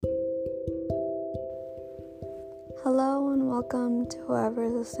Hello and welcome to whoever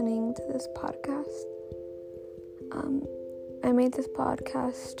is listening to this podcast. I made this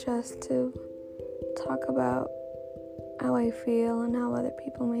podcast just to talk about how I feel and how other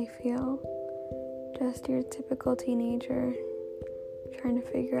people may feel. Just your typical teenager trying to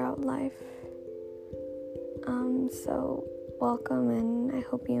figure out life. So welcome, and I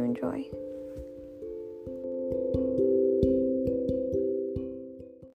hope you enjoy.